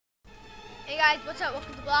guys, what's up?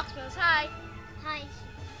 Welcome to Blox Brothers. Hi.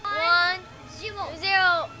 Hi. 1,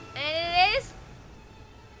 0, and it is.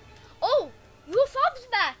 Oh, U.F.O.B's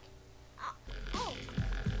back. Oh.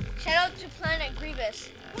 Shout out to Planet Grievous.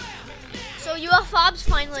 So U.F.O.B's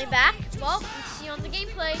finally back. Well, let's see on the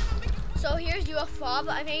gameplay. So here's U.F.O.B.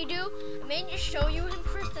 I may just show you him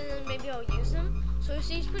first, and then maybe I'll use him. So you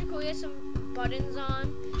see, he's pretty cool. He has some buttons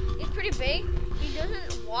on. He's pretty big. He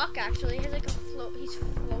doesn't walk actually. He has like a float. He's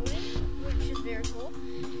floating, which is very cool.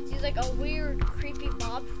 He's like a weird, creepy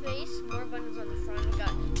Bob face. More buttons on the front. We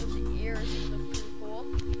got those ears. He looks pretty cool.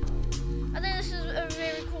 I think this is a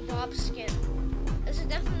very cool Bob skin. This is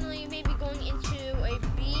definitely maybe going into a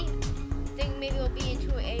B thing. Maybe it'll be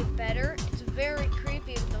into a better. It's very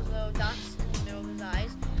creepy with those little dots in the middle of his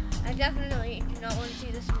eyes. I definitely do not want to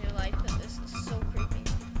see this in real life because this is so creepy.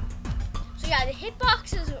 So yeah, the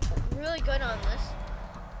hitbox is really good on this.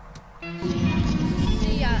 So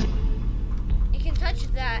yeah, you can touch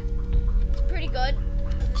that. It's pretty good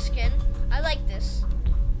with the skin. I like this.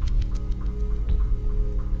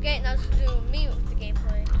 Okay, now let's do me with the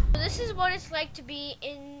gameplay. So this is what it's like to be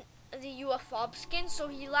in the U.F.O.B skin. So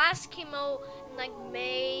he last came out in like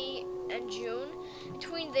May and June.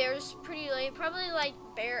 Between there's pretty late, probably like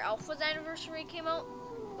Bear Alpha's anniversary came out,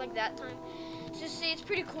 like that time. So see, it's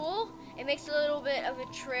pretty cool. It makes a little bit of a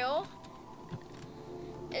trail.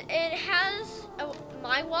 It has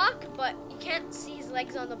my walk, but you can't see his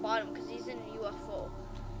legs on the bottom because he's in a UFO.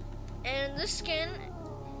 And this skin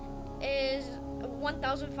is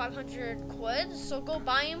 1,500 quids, so go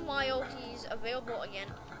buy him while he's available again.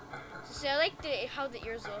 So see, I like how the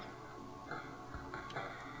ears look.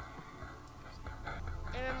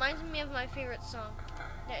 It reminds me of my favorite song,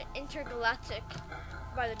 the Intergalactic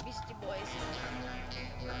by the Beastie Boys.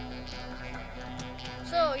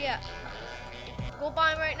 So yeah, go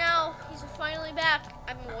buy him right now. He's finally back.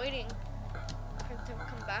 I've been waiting for him to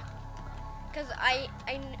come back because I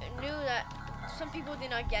knew that some people did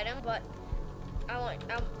not get him, but I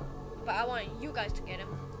want you guys to get him.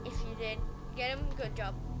 If you did get him, good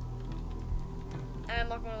job. And I'm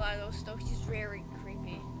not gonna lie though, still he's very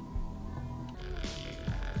creepy.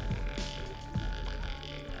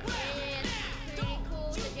 And pretty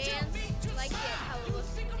cool to dance. I like it how it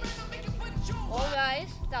looks. Well guys,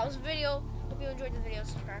 that was the video. Hope you enjoyed the video.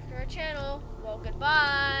 Subscribe to our channel. Well,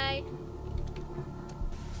 goodbye.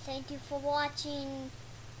 Thank you for watching.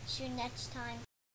 See you next time.